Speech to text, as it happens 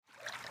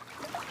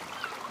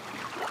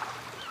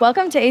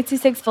Welcome to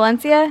 826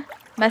 Valencia,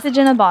 message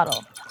in a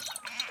bottle.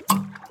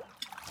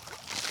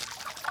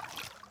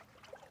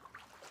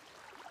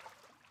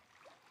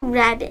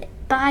 Rabbit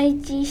by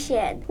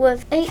Zixuan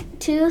with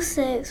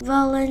 826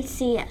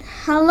 Valencia.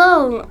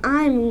 Hello,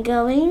 I'm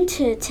going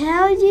to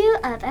tell you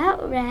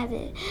about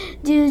rabbit.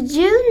 Did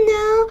you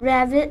know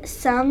rabbits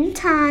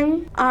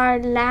sometimes are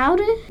loud?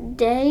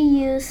 They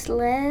use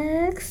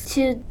legs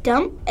to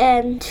jump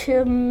and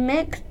to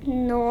make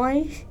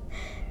noise.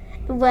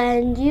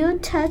 When you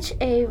touch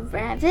a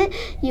rabbit,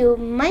 you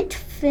might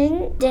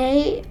think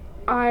they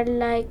are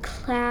like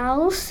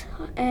clouds.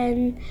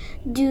 And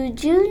do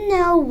you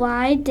know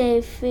why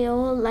they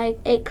feel like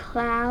a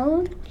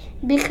cloud?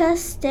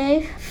 Because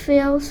they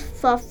feel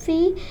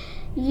fluffy.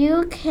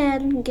 You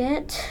can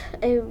get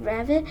a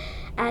rabbit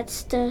at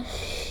the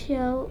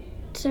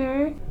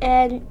shelter.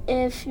 And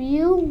if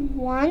you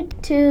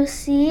want to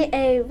see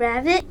a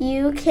rabbit,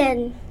 you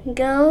can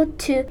go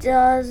to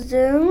the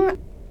zoo.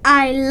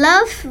 I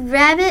love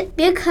rabbits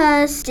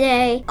because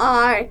they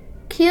are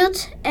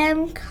cute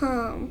and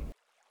calm.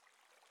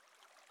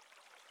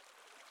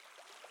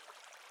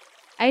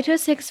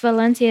 826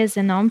 Valencia is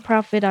a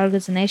non-profit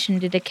organization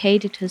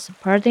dedicated to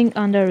supporting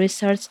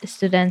under-researched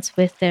students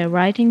with their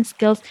writing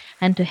skills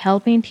and to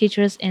helping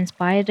teachers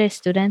inspire their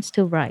students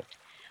to write.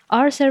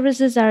 Our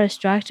services are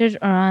structured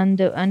around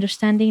the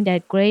understanding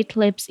that great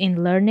leaps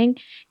in learning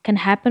can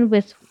happen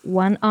with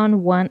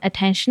one-on-one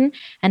attention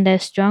and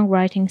that strong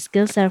writing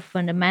skills are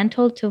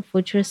fundamental to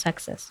future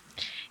success.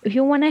 If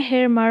you want to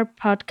hear more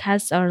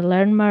podcasts or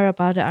learn more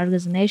about the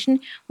organization,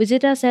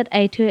 visit us at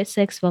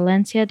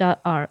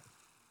 826valencia.org.